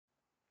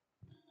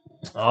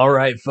All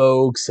right,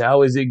 folks,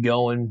 how is it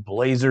going,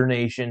 Blazer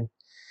Nation?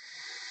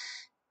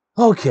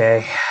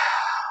 Okay,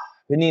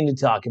 we need to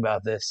talk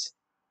about this.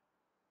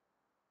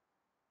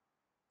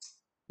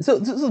 So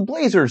the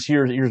Blazers.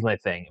 Here's my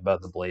thing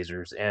about the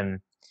Blazers, and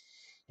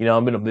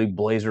I've been a big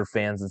Blazer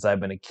fan since I've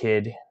been a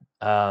kid.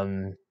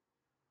 Um,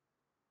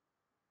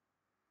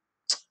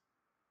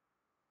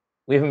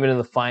 we haven't been in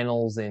the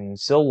finals in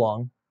so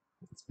long.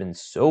 It's been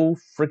so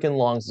freaking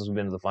long since we've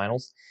been to the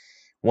finals.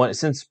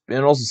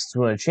 And also since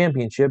we won a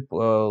championship.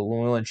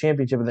 When we won a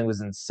championship, I think it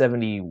was in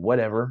 '70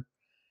 whatever.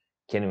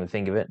 Can't even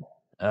think of it.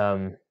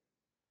 Um,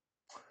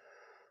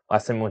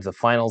 Last time we went to the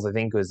finals, I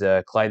think, was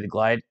Clyde the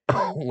Glide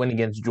went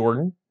against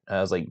Jordan. It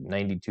was like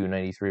 92,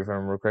 93, if I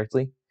remember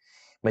correctly.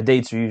 My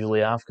dates are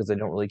usually off because I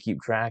don't really keep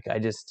track.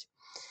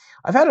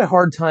 I've had a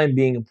hard time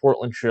being a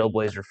Portland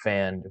Trailblazer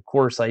fan. Of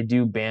course, I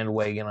do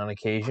bandwagon on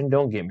occasion.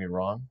 Don't get me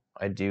wrong.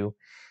 I do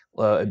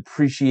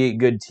appreciate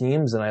good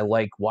teams, and I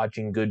like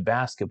watching good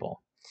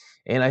basketball.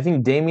 And I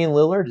think Damian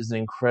Lillard is an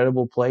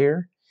incredible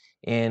player,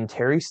 and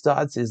Terry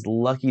Stotts is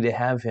lucky to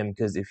have him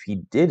because if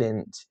he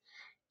didn't,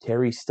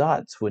 Terry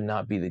Stotts would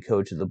not be the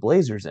coach of the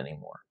Blazers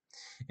anymore.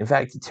 In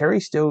fact,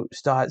 Terry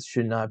Stotts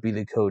should not be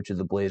the coach of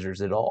the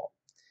Blazers at all.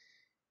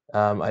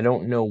 I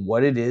don't know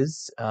what it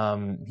is.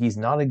 He's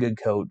not a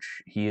good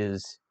coach. He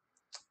is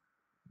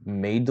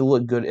made to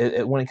look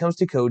good. When it comes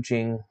to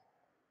coaching,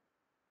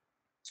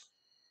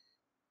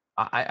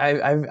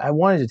 I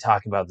wanted to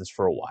talk about this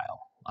for a while.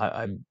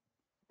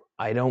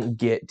 I don't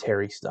get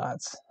Terry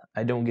Stotts.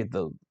 I don't get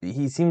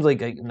he seems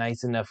like a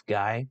nice enough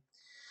guy,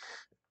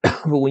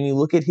 but when you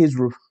look at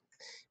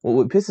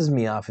what pisses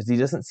me off is he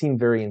doesn't seem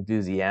very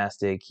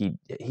enthusiastic.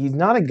 He's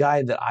not a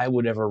guy that I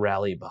would ever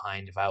rally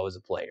behind if I was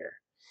a player.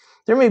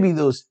 There may be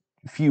those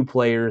few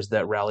players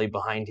that rally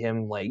behind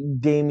him, like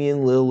Damian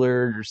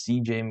Lillard or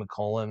C.J.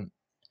 McCollum.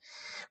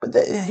 But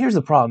here's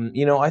the problem.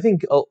 I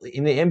think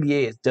in the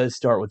NBA it does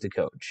start with the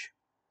coach.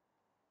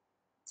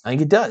 I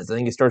think it does. I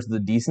think it starts with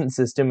a decent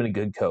system and a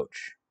good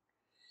coach.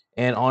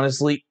 And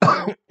honestly,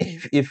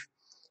 if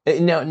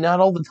now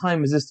not all the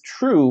time is this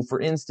true. For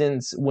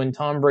instance, when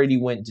Tom Brady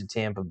went to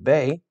Tampa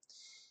Bay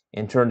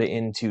and turned it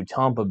into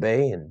Tampa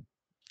Bay and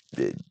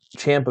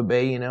Champa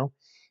Bay,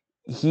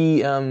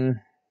 he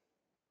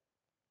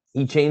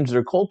he changed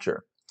their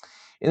culture.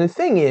 And the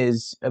thing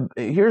is,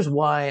 here's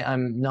why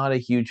I'm not a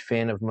huge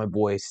fan of my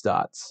boy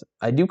Stotts.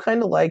 I do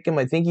kind of like him.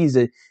 I think he's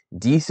a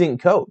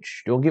decent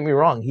coach. Don't get me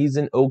wrong. He's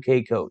an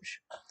okay coach.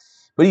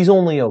 But he's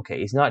only okay.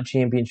 He's not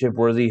championship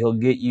worthy. He'll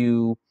get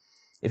you,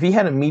 if he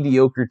had a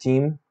mediocre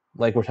team,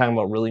 like we're talking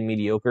about really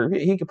mediocre,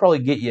 he could probably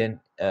get you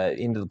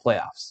into the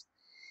playoffs.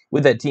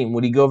 With that team,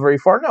 would he go very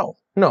far?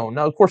 No,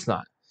 of course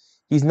not.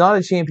 He's not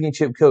a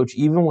championship coach,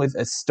 even with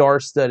a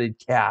star-studded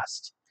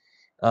cast.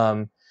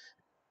 Um,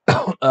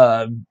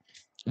 uh,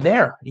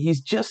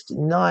 he's just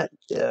not.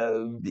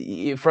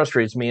 It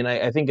frustrates me, and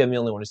I think I'm the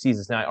only one who sees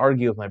this. Now, I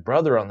argue with my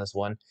brother on this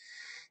one,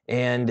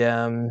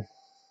 and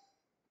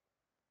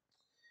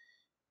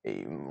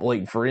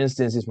like for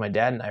instance, it's my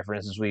dad and I. For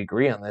instance, we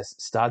agree on this.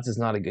 Stotts is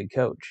not a good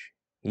coach.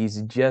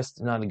 He's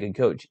just not a good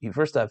coach.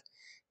 First off,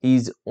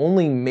 he's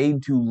only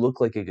made to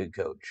look like a good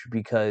coach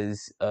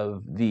because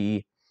of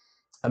the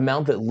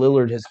amount that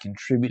Lillard has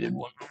contributed.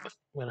 One moment,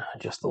 I'm gonna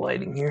adjust the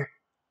lighting here.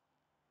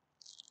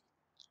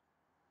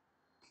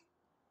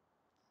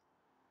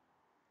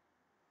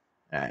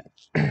 All right,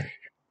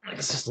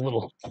 it's just a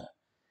little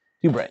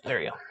too bright. There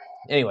you go.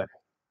 Anyway,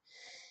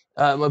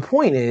 my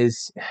point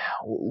is,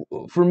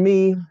 for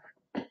me,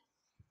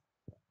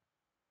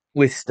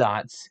 with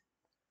Stotts,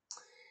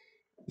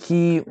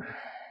 he,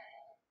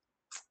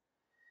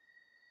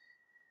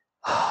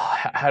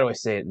 how do I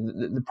say it?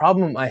 The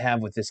problem I have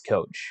with this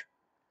coach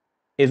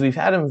is we've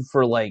had him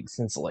for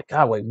since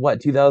God, what,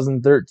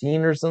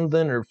 2013 or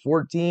something, or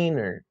 14,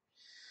 or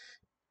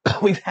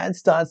we've had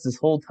Stotts this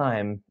whole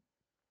time,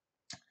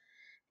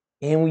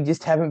 and we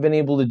just haven't been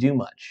able to do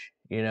much.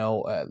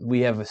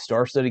 We have a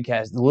star-studded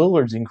cast.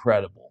 Lillard's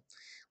incredible.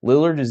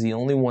 Lillard is the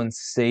only one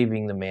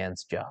saving the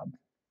man's job.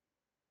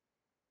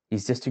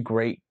 He's just a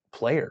great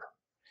player.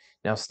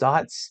 Now,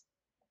 Stotts,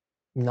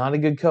 not a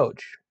good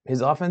coach.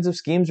 His offensive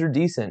schemes are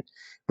decent.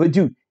 But,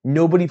 dude,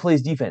 nobody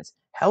plays defense.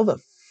 How the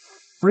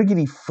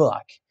friggity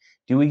fuck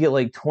do we get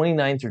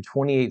 29th or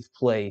 28th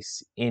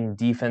place in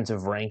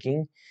defensive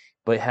ranking,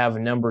 but have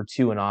number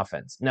 2 in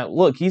offense? Now,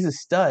 look, he's a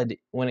stud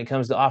when it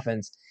comes to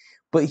offense,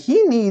 but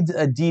he needs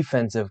a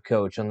defensive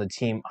coach on the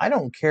team. I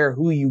don't care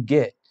who you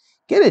get.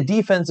 Get a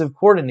defensive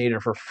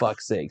coordinator, for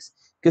fuck's sakes.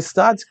 Because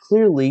Stotts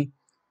clearly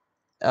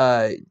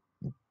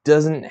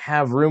doesn't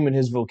have room in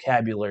his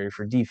vocabulary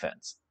for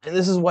defense. And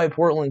this is why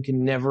Portland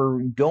can never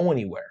go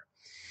anywhere.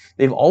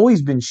 They've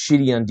always been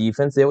shitty on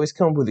defense. They always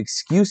come up with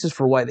excuses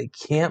for why they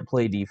can't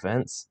play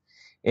defense.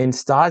 And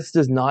Stotts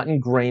does not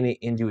ingrain it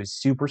into his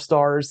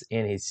superstars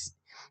and his...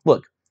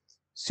 Look,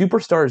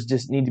 superstars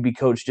just need to be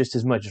coached just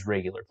as much as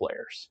regular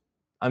players.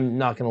 I'm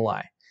not going to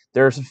lie.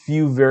 There's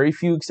very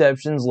few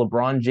exceptions.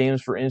 LeBron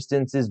James, for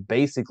instance, is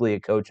basically a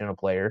coach and a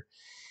player.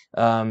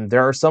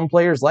 There are some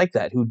players like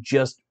that who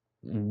just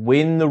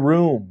win the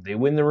room. They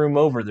win the room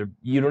over.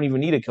 You don't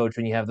even need a coach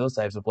when you have those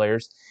types of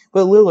players.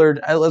 But Lillard,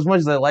 as much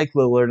as I like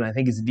Lillard and I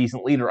think he's a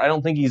decent leader, I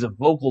don't think he's a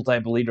vocal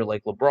type of leader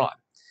like LeBron.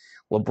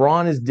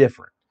 LeBron is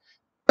different.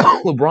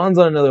 LeBron's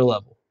on another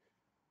level.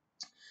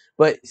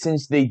 But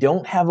since they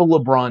don't have a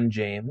LeBron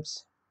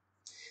James,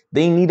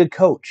 they need a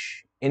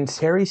coach. And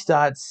Terry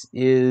Stotts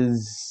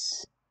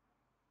he's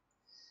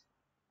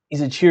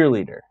a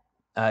cheerleader.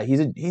 He's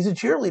a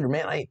cheerleader,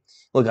 man.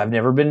 I've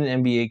never been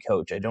an NBA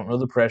coach. I don't know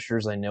the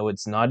pressures. I know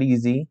it's not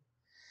easy.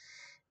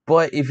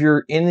 But if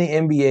you're in the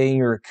NBA and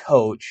you're a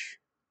coach,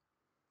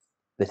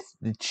 the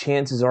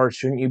chances are,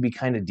 shouldn't you be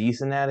kind of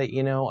decent at it?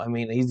 I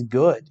mean, he's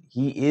good.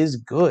 He is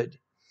good.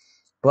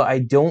 But I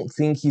don't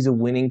think he's a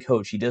winning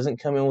coach. He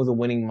doesn't come in with a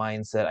winning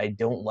mindset. I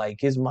don't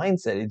like his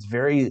mindset. It's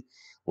very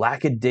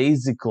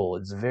lackadaisical.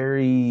 It's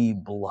very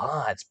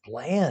blah. It's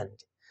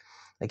bland.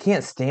 I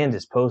can't stand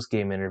his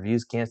post-game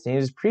interviews. Can't stand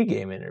his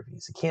pre-game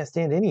interviews. I can't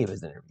stand any of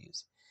his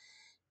interviews.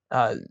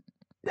 Uh,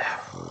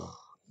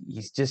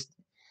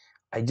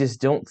 I just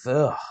don't.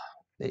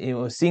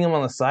 Seeing him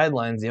on the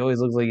sidelines, he always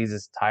looks like he's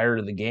just tired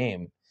of the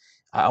game.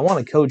 I want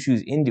a coach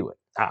who's into it.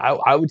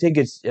 I would take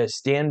a not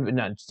Stan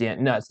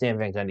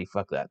Van Gundy.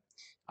 Fuck that.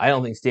 I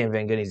don't think Stan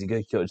Van Gundy's a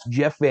good coach.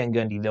 Jeff Van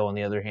Gundy, though, on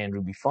the other hand,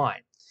 would be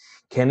fine.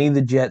 Kenny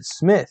the Jet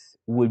Smith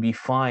would be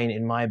fine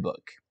in my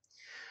book.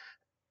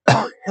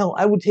 Hell,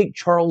 I would take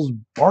Charles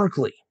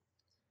Barkley.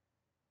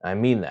 I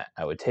mean that.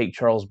 I would take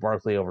Charles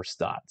Barkley over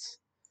Stotts.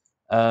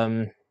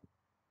 I'd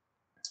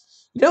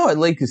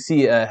like to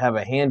see have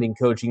a hand in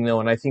coaching,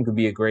 though, and I think would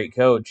be a great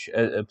coach,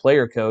 a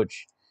player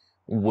coach,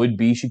 would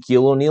be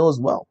Shaquille O'Neal as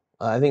well.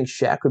 I think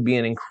Shaq would be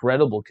an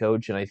incredible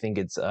coach, and I think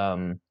it's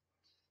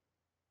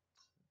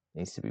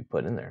needs to be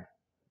put in there.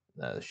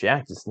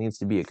 Shaq just needs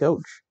to be a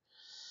coach.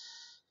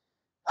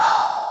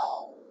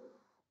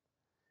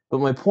 But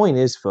my point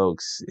is,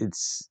 folks,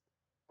 it's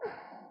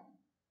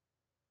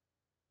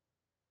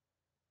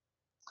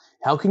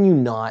how can you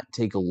not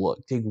take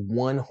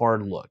one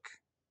hard look?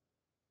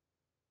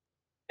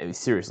 I mean,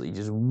 seriously,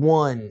 just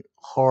one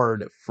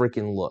hard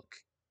freaking look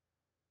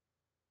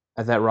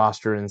at that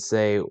roster and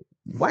say,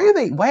 why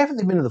haven't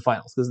they been to the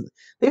finals? Because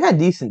they've had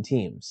decent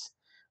teams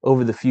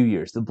over the few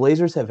years. The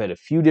Blazers have had a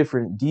few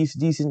different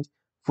decent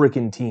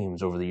freaking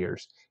teams over the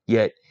years.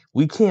 Yet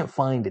we can't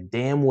find a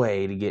damn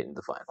way to get into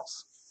the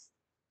finals.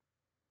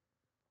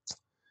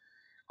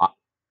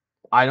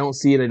 I don't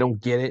see it. I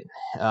don't get it.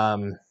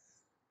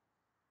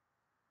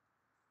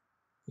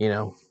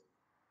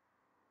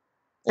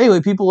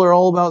 Anyway, people are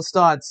all about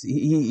Stotts.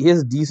 He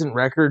has a decent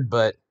record,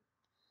 but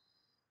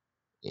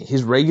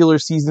his regular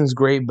season's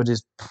great, but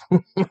his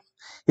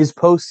his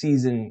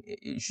postseason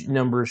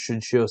numbers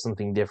should show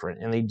something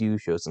different, and they do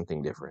show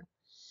something different.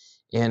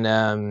 And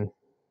I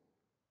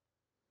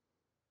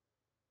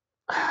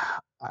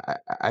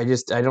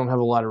don't have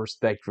a lot of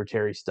respect for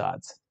Terry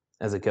Stotts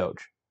as a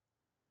coach.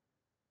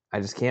 I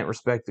just can't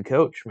respect the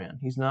coach, man.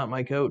 He's not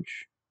my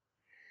coach.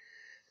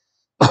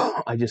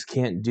 I just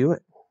can't do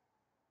it.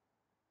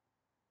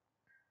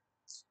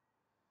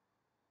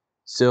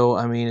 So,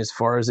 I mean, as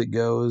far as it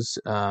goes,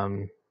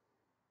 I'm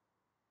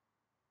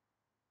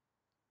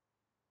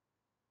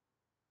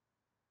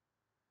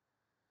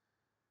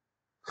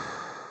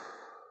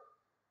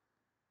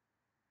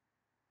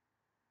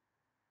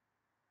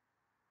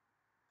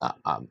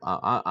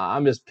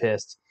just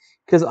pissed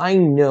because I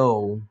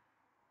know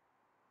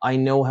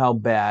how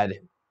bad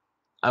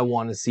I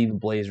want to see the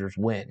Blazers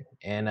win,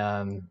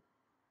 and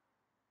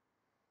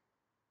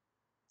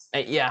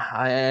yeah,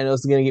 I know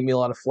it's going to get me a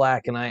lot of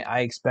flack, and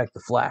I expect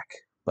the flack,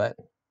 but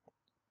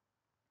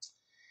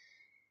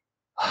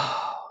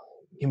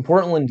can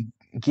Portland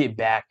get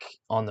back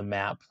on the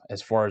map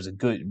as far as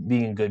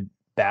being a good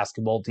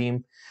basketball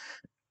team?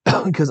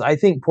 Because I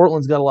think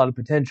Portland's got a lot of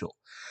potential.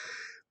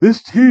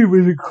 This team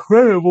is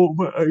incredible,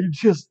 but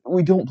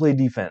we don't play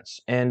defense,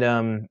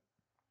 and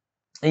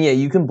yeah,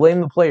 you can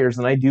blame the players,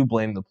 and I do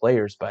blame the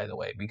players, by the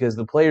way, because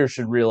the players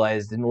should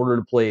realize that in order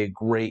to play a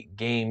great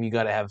game, you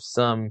got to have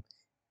some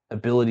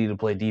ability to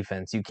play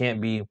defense. You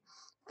can't be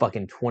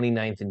fucking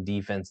 29th in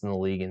defense in the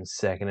league and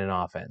second in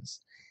offense.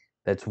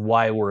 That's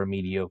why we're a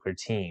mediocre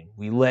team.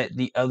 We let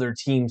the other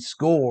team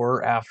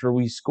score after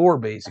we score,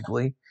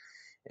 basically,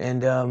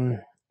 and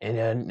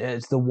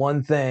it's the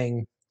one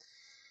thing.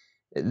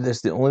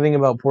 That's the only thing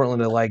about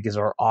Portland I like is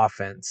our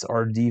offense.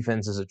 Our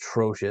defense is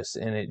atrocious,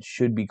 and it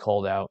should be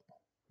called out.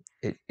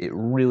 It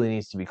really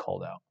needs to be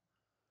called out.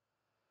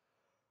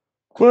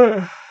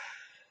 But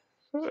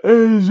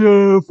as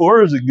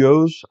far as it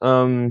goes,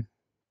 I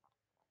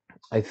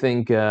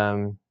think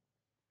we'll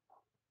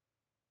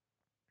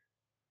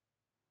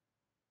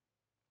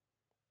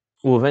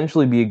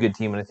eventually be a good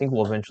team, and I think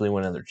we'll eventually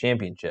win another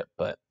championship.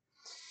 But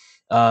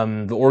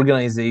the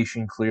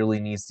organization clearly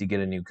needs to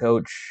get a new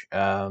coach.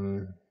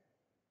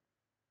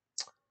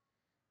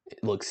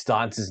 Look,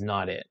 Stotts is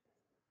not it.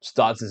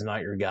 Stotts is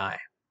not your guy.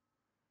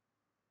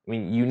 I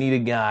mean, you need a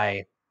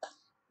guy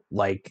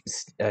like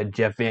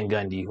Jeff Van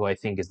Gundy, who I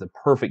think is the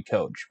perfect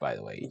coach, by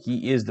the way.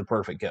 He is the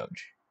perfect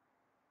coach.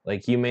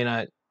 Like, you may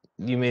not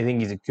you may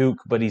think he's a kook,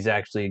 but he's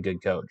actually a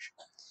good coach.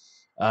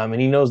 And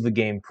he knows the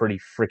game pretty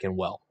freaking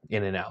well,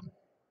 in and out.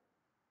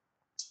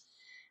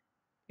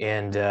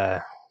 And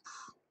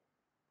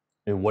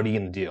what are you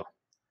going to do?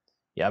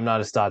 Yeah, I'm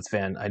not a Stotts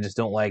fan. I just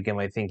don't like him.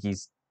 I think he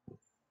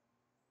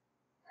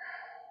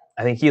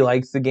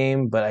likes the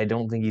game, but I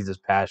don't think he's as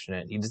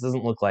passionate. He just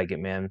doesn't look like it,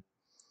 man.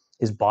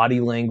 His body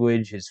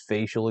language, his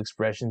facial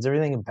expressions,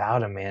 everything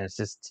about him, man. It's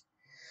just,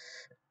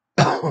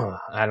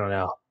 I don't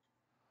know.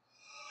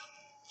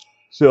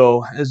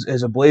 So,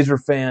 as a Blazer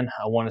fan,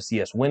 I want to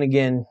see us win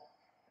again,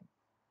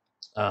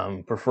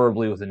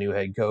 preferably with a new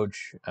head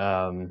coach.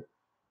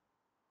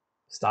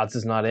 Stotts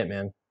is not it,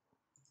 man.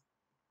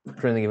 I'm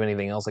trying to think of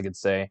anything else I could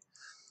say.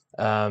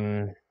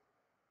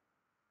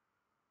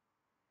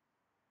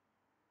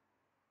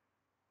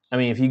 I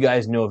mean, if you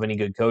guys know of any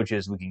good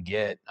coaches we can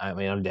get, I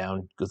mean, I'm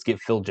down. Let's get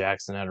Phil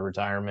Jackson out of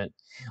retirement.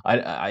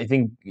 I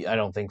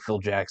don't think Phil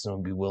Jackson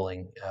would be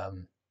willing.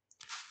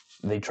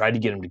 They tried to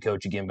get him to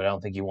coach again, but I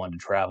don't think he wanted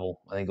to travel.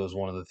 I think it was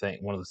one of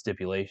the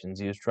stipulations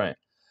he was trying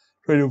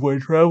to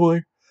avoid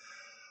traveling.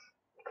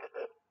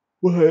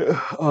 But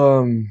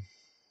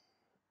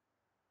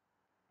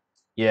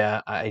yeah,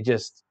 I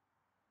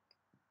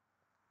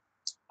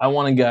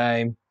want a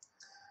guy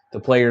the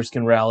players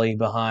can rally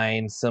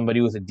behind, somebody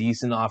with a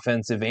decent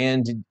offensive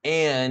and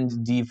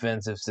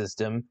defensive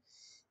system.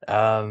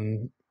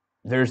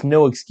 There's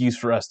no excuse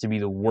for us to be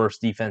the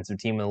worst defensive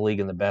team in the league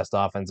and the best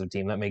offensive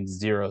team. That makes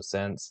zero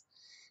sense.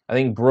 I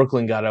think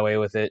Brooklyn got away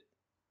with it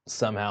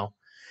somehow,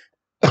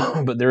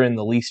 but they're in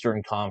the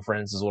Eastern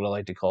Conference, is what I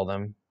like to call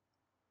them.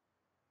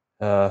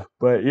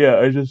 But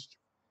yeah,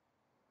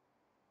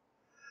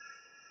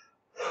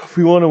 if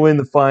we want to win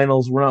the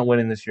finals, we're not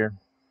winning this year.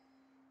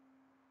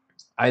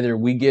 Either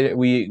we get it,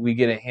 we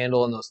get a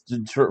handle on those.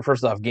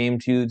 First off, game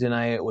 2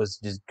 tonight was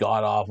just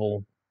god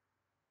awful.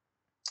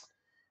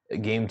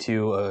 Game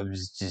 2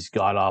 was just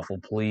god awful.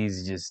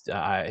 Please, just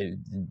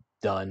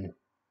done.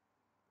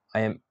 I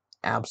am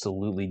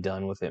absolutely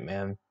done with it,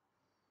 man.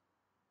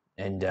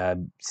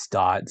 And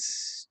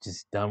Stotts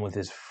just done with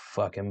his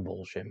fucking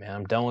bullshit, man.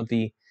 I'm done with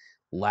the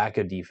lack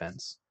of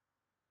defense.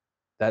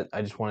 That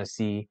I just want to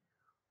see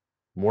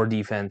more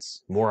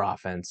defense, more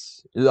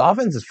offense. The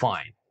offense is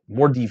fine.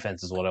 More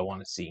defense is what I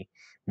want to see.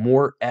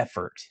 More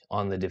effort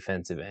on the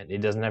defensive end. It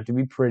doesn't have to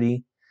be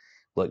pretty.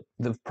 Look,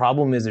 the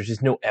problem is there's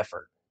just no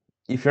effort.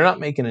 If you're not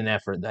making an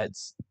effort,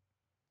 that's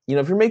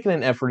if you're making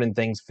an effort and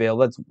things fail,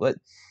 that's what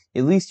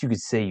at least you could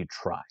say you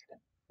tried.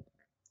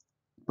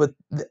 But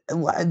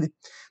the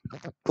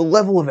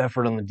level of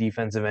effort on the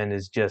defensive end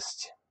is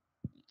just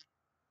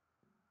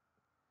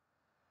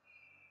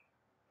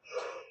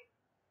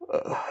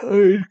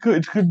it's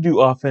good to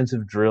do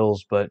offensive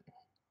drills, but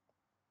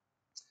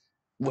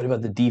what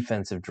about the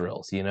defensive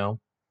drills?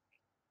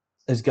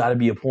 There's got to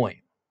be a point.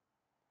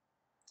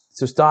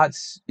 So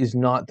Stotts is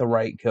not the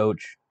right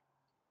coach.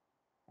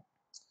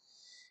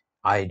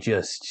 I'm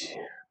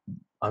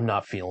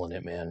not feeling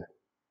it, man.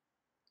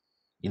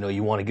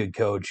 You want a good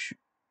coach,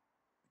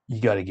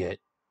 you got to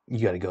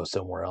go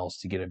somewhere else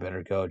to get a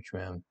better coach,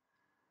 man.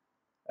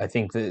 I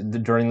think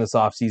that during this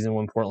offseason,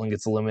 when Portland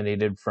gets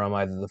eliminated from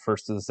either the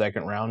first or the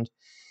second round,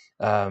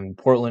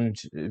 Portland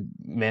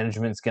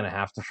management's going to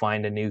have to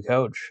find a new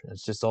coach.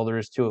 That's just all there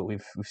is to it.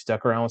 We've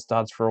stuck around with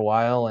Stotts for a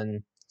while,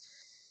 and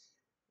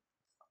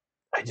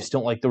I just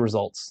don't like the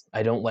results.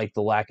 I don't like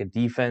the lack of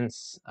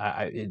defense.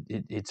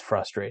 It's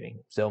frustrating.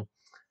 So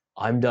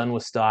I'm done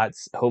with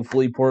Stotts.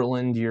 Hopefully,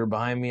 Portland, you're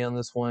behind me on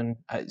this one.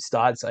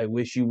 Stotts, I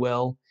wish you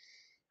well.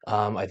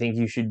 I think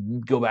you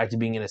should go back to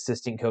being an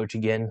assistant coach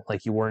again,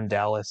 like you were in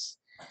Dallas.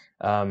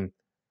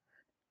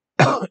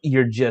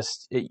 You're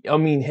just, I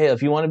mean, hey,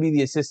 if you want to be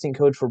the assistant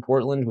coach for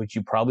Portland, which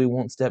you probably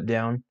won't step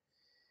down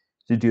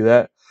to do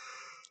that,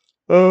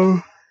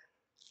 yeah,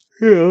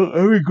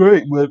 that'd be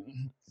great. But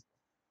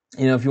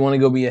if you want to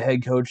go be a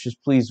head coach,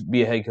 just please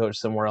be a head coach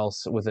somewhere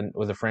else with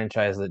a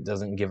franchise that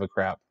doesn't give a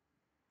crap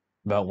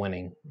about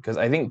winning. Because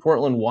I think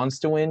Portland wants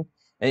to win,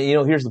 and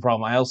here's the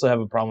problem. I also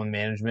have a problem with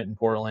management in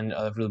Portland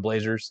for the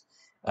Blazers.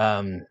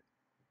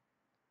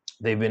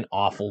 They've been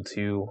awful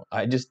too.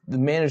 The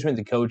management,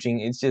 the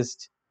coaching, it's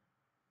just.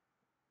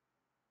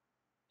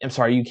 I'm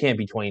sorry, you can't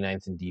be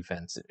 29th in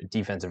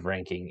defensive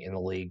ranking in the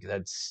league.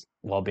 That's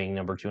while being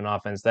number 2 in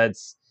offense.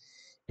 That's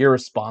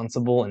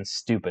irresponsible and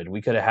stupid. We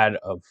could have had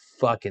a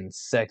fucking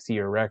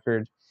sexier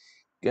record.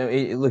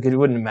 Look, it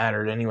wouldn't have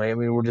mattered anyway. I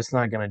mean, we're just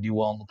not going to do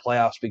well in the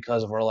playoffs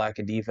because of our lack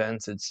of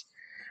defense.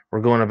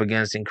 We're going up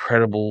against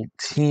incredible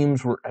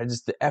teams.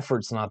 The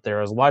effort's not there.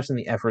 I was watching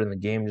the effort in the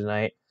game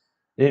tonight.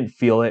 Didn't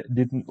feel it.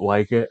 Didn't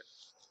like it.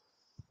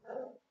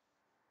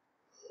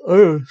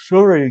 Oh,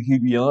 sorry to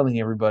keep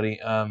yawning, everybody.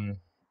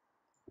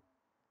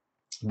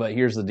 But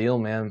here's the deal,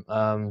 man.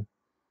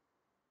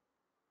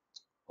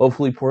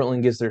 Hopefully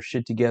Portland gets their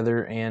shit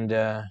together, and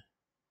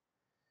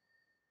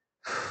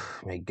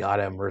may God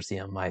have mercy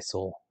on my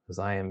soul,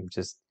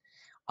 because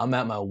I'm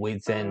at my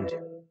wit's end.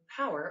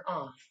 Power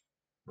off.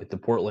 With the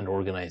Portland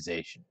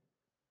organization.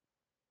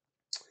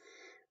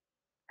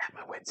 At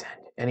my wit's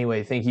end.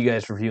 Anyway, thank you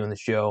guys for viewing the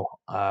show.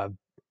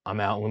 I'm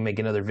out. We'll make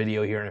another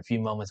video here in a few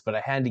moments, but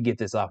I had to get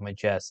this off my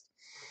chest.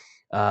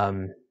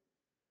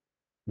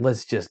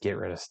 Let's just get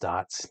rid of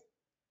Stotts.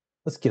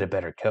 Let's get a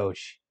better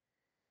coach.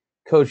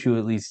 Coach who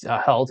at least,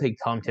 I'll take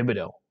Tom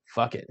Thibodeau.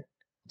 Fuck it.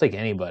 I'll take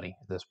anybody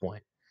at this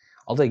point.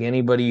 I'll take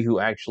anybody who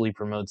actually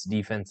promotes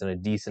defense and a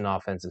decent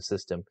offensive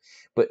system.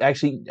 But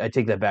actually, I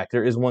take that back.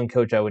 There is one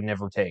coach I would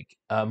never take.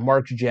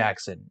 Mark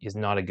Jackson is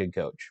not a good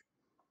coach.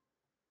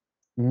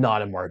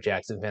 Not a Mark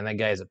Jackson fan. That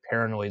guy is a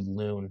paranoid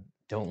loon.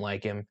 Don't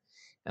like him.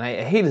 And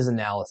I hate his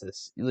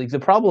analysis. Like, the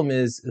problem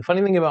is, the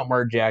funny thing about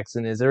Mark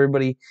Jackson is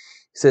everybody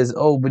says,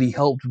 oh, but he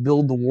helped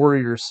build the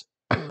Warriors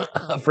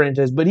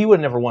franchise, but he would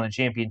never won a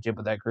championship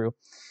with that crew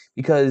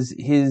because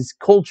his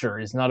culture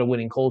is not a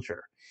winning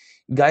culture.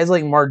 Guys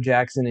like Mark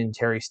Jackson and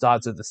Terry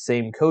Stotts are the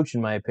same coach,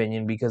 in my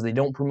opinion, because they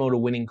don't promote a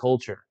winning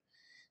culture.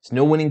 It's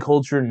no winning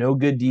culture, no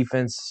good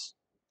defense.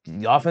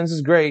 The offense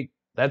is great.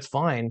 That's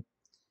fine.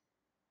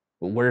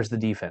 But where's the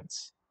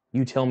defense?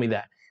 You tell me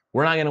that.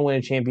 We're not going to win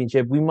a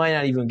championship. We might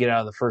not even get out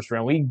of the first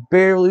round. We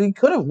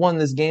could have won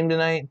this game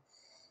tonight,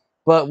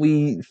 but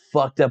we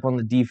fucked up on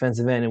the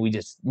defensive end and we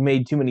just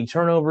made too many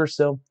turnovers.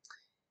 So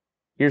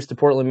here's to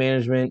Portland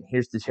management.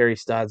 Here's to Terry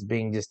Stotts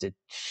being just a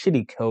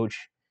shitty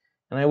coach.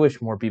 And I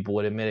wish more people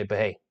would admit it, but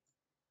hey,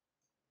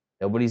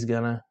 nobody's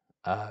gonna.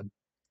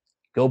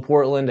 Go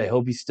Portland. I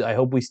hope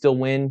we still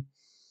win.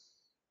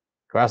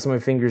 Crossing my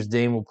fingers,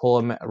 Dame will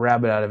pull a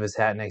rabbit out of his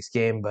hat next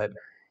game, but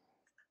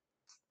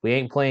we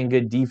ain't playing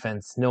good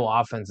defense. No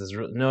offenses.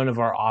 None of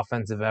our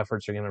offensive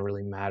efforts are going to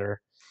really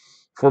matter.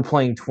 If we're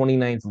playing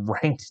 29th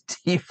ranked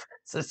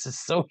defense, this is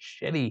so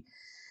shitty.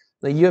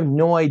 Like, you have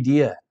no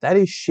idea. That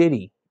is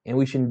shitty. And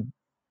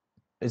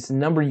it's a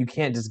number you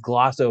can't just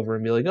gloss over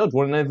and be like, oh,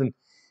 29th.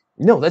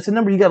 No, that's a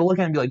number you got to look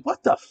at and be like,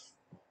 what the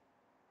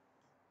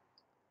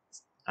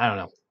I don't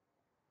know.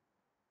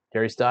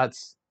 Terry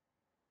Stotts,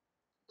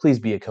 please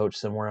be a coach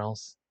somewhere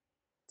else.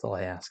 That's all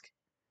I ask.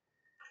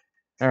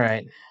 All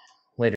right.